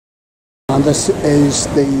And this is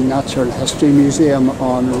the Natural History Museum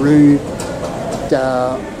on Rue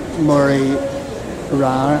de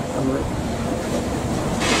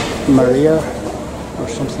Maria or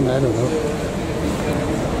something, I don't know.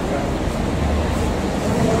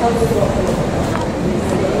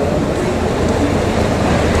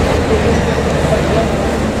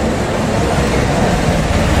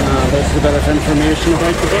 This is a bit of information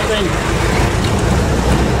about the building.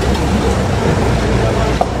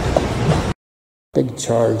 Big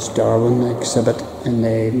Charles Darwin exhibit in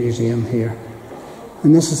the museum here.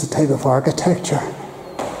 And this is the type of architecture.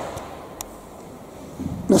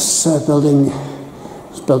 This building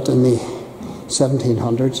was built in the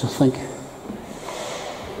 1700s, I think.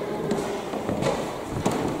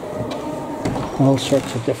 All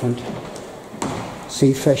sorts of different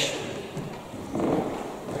sea fish.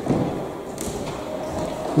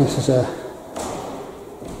 This is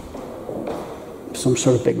some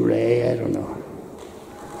sort of big ray, I don't know.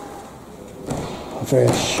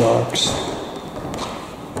 Various sharks.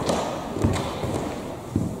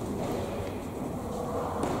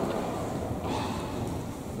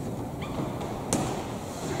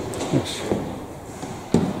 Yes.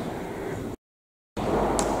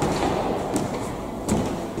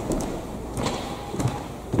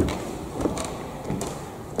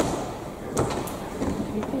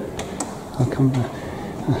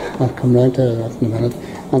 I'll come round to that in a minute.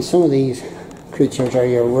 And some of these creatures are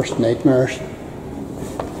your worst nightmares.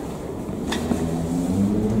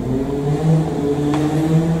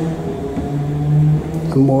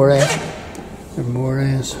 A moray. They're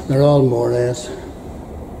morays. They're all morays.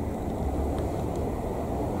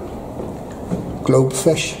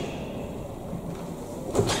 Globefish.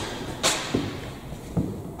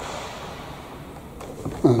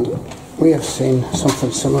 And we have seen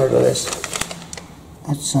something similar to this.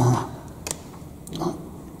 It's a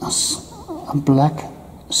black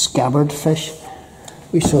scabbard fish.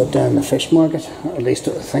 We saw it down in the fish market, or at least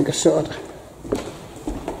I think I saw it.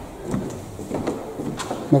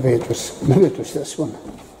 Maybe it was this one.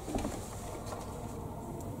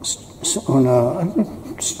 Oh no,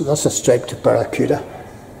 that's a striped barracuda.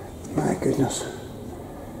 My goodness,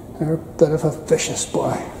 they're a bit of a vicious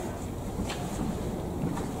boy.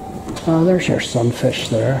 Oh, there's your sunfish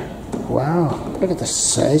there. Wow, look at the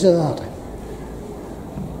size of that.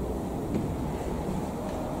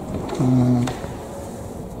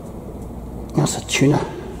 That's a tuna.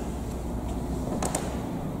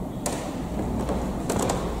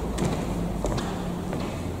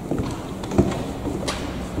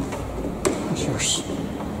 That's yours.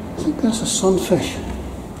 I think that's a sunfish.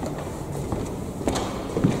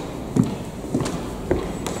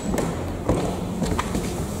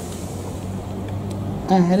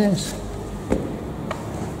 Ah, it is.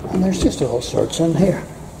 And there's just all sorts in here.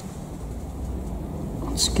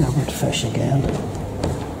 Scabbard fish again.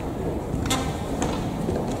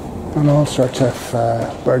 And all sorts of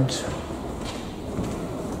birds.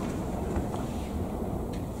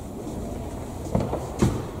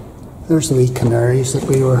 There's the wee canaries that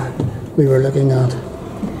we were looking at.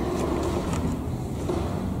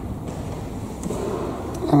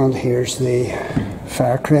 And here's the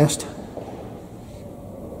firecrest.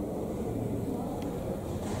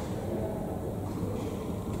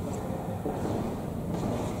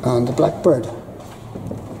 And the blackbird,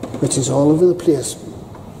 which is all over the place,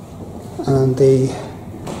 and the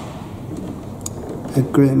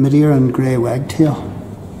Madeira and grey wagtail,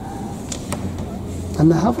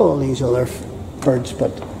 and they have all these other birds,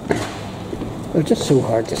 but they're just so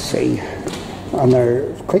hard to see, and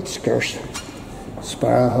they're quite scarce.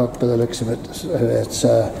 Sparrowhawk, by the looks of it, it's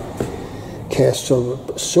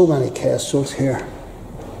kestrel. So many kestrels here.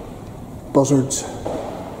 Buzzards.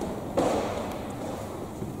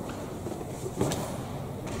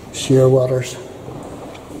 Shearwaters.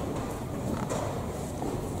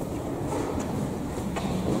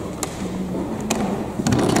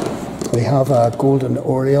 We have a golden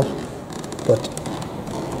oriole, but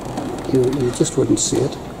you just wouldn't see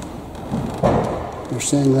it. They're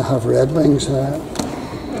saying they have red wings.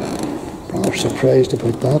 Rather surprised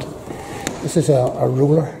about that. This is a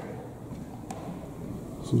roller.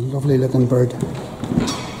 It's a lovely looking bird.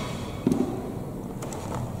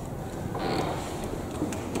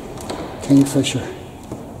 Kingfisher.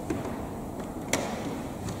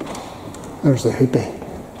 There's the hoopie.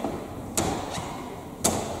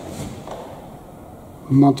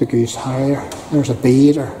 Montague's harrier. There's a bee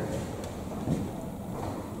eater.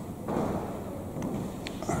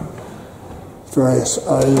 Various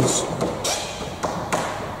owls.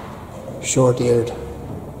 Short-eared.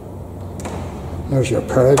 There's your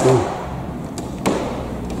peregrine.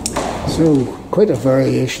 So, quite a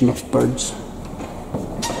variation of birds.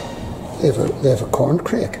 They have a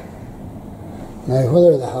corncrake. Now,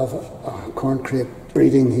 whether they have a corncrake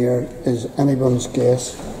breeding here is anyone's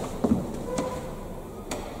guess.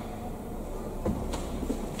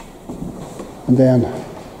 And then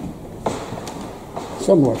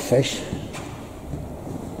some more fish.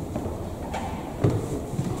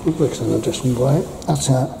 That looks an interesting boy. That's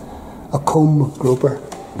a comb grouper.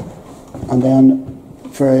 And then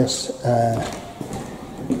various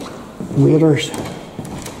waders.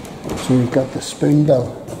 So we've got the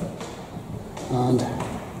spoonbill and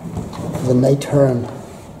the night heron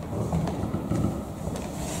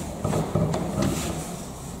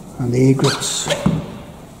and the egrets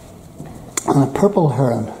and a purple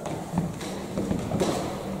heron.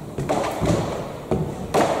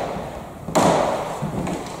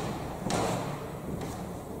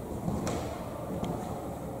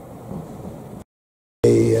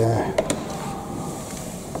 The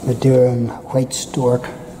Madeiran white stork.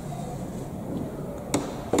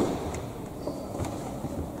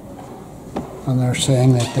 And they're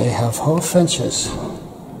saying that they have hawfinches,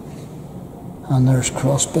 and there's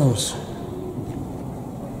crossbills.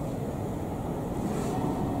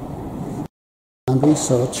 And we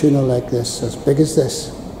saw tuna like this, as big as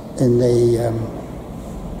this, in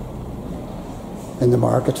the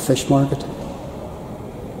market, fish market.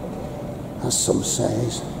 That's some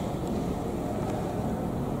size.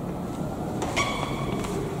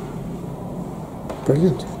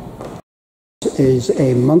 Brilliant. This is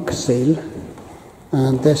a monk seal.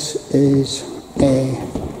 And this is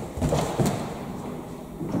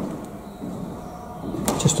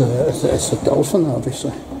it's a dolphin,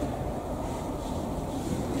 obviously.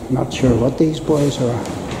 Not sure what these boys are.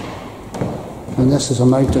 And this is a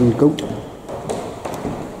mountain goat.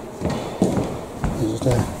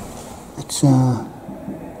 It's a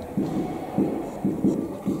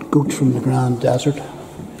goat from the Grand Desert.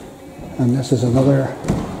 And this is another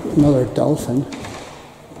dolphin.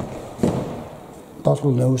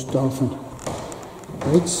 Bottlenose dolphin,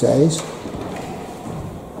 great size,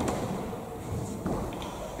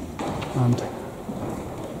 and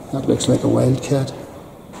that looks like a wildcat.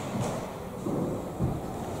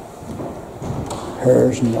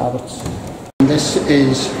 Hares and rabbits. And this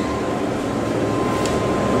is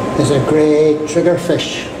a grey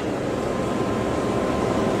triggerfish.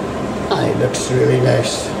 It looks really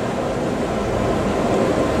nice,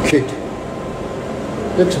 cute.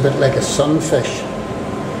 Looks a bit like a sunfish.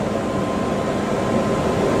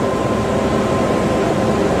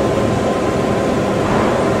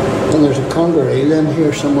 And there's a conger eel in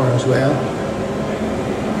here somewhere as well.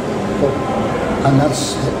 And that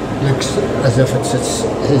looks as if it's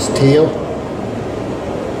his tail.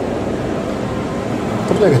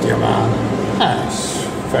 But look at your man. That's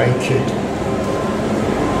very cute.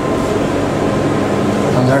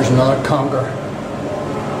 And there's another conger.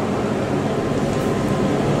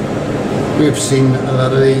 We've seen a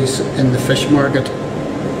lot of these in the fish market.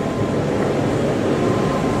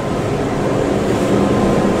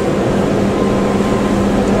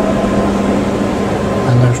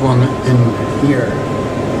 And there's one in here.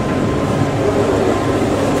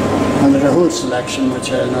 And there's a whole selection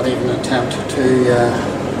which I'll not even attempt to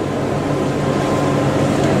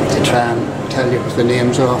try and tell you with the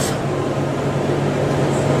names off.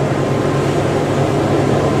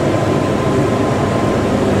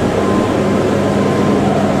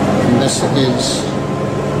 This is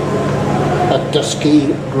a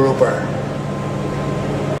dusky grouper.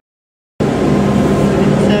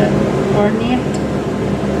 It's an ornate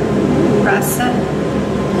rasa.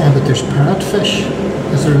 Yeah, but there's parrotfish.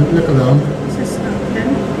 Is there? Look around. Is this not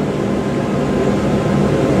them?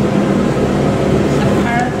 The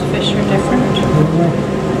parrotfish are different.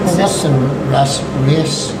 Well, that's a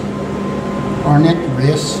race, ornate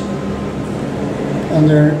race, and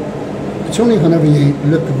they're. It's only whenever you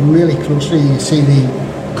look really closely you see the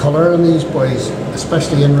colour in these boys,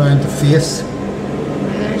 especially in around the face.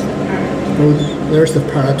 There's the parrot. Oh, there's the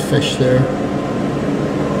parrotfish there.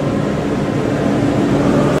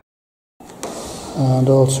 And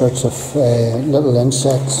all sorts of little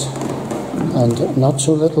insects and not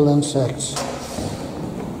so little insects.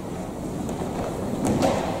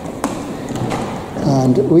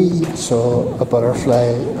 And we saw a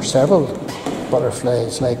butterfly, or several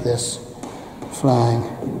butterflies like this, flying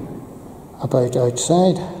about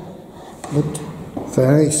outside. Looked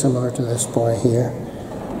very similar to this boy here,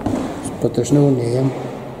 but there's no name.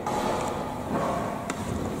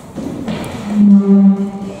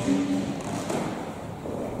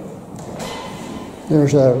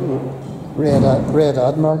 There's a red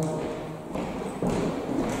admiral.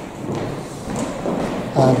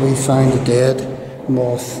 And we found a dead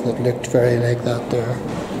moth that looked very like that there.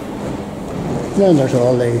 Then there's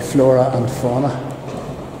all the flora and fauna.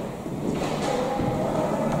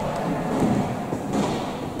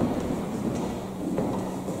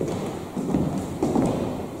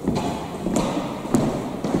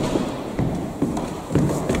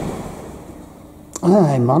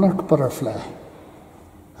 Aye, monarch butterfly.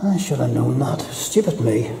 I should have known that. Stupid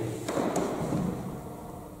me.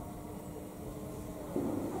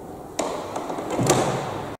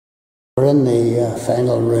 We're in the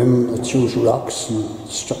final room that shows rocks and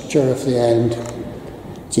structure of the island,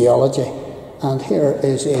 geology, and here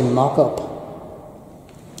is a mock-up,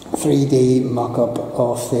 3D mock-up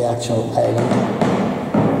of the actual island.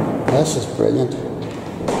 This is brilliant,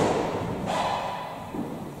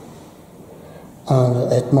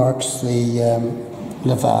 and it marks the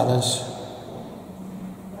levadas.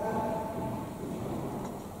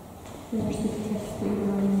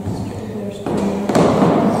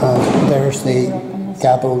 There's the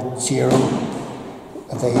Gabo Zero,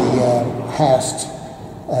 the highest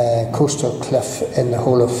coastal cliff in the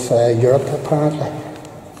whole of Europe apparently.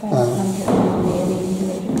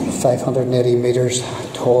 580 metres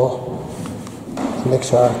tall. It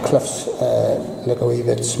makes our cliffs look a wee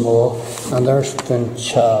bit small. And there's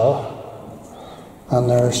Funchal, and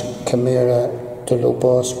there's Camera de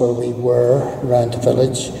Lobos where we were, around the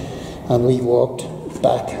village, and we walked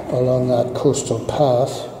back along that coastal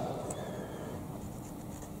path.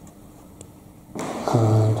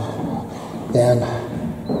 And then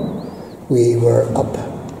we were up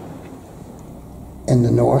in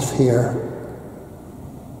the north here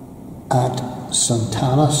at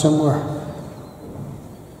Santana somewhere.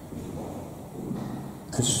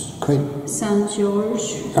 It's quite... San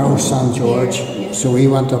George. Oh, San George. Yeah. So we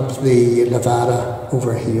went up the Levada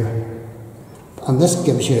over here. And this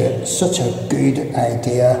gives you such a good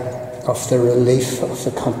idea of the relief of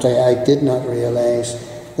the country. I did not realise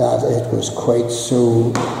that it was quite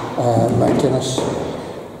so mountainous.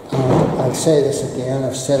 And I'll say this again,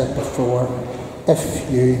 I've said it before, if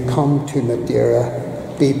you come to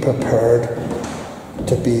Madeira, be prepared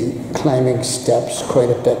to be climbing steps quite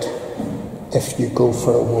a bit if you go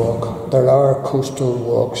for a walk. There are coastal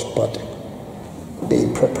walks, but be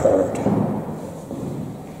prepared.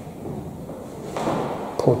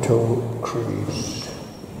 Porto Cruz.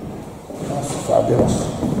 That's fabulous.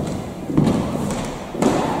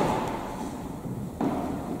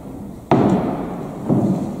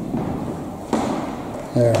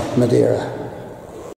 There, Madeira.